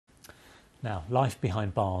Now, life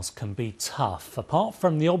behind bars can be tough. Apart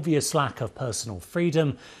from the obvious lack of personal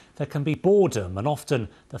freedom, there can be boredom and often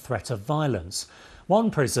the threat of violence. One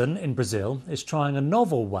prison in Brazil is trying a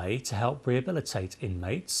novel way to help rehabilitate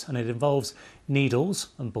inmates, and it involves needles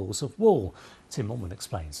and balls of wool. Tim Mortman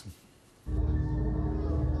explains.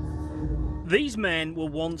 These men were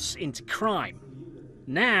once into crime.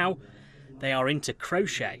 Now they are into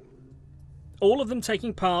crochet. All of them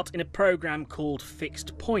taking part in a programme called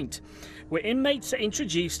Fixed Point, where inmates are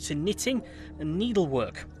introduced to knitting and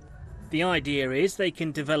needlework. The idea is they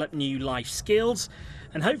can develop new life skills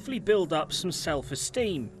and hopefully build up some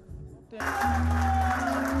self-esteem.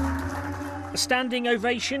 A standing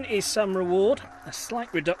ovation is some reward. A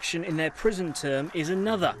slight reduction in their prison term is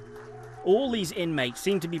another. All these inmates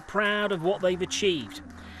seem to be proud of what they've achieved,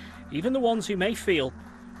 even the ones who may feel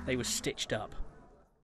they were stitched up.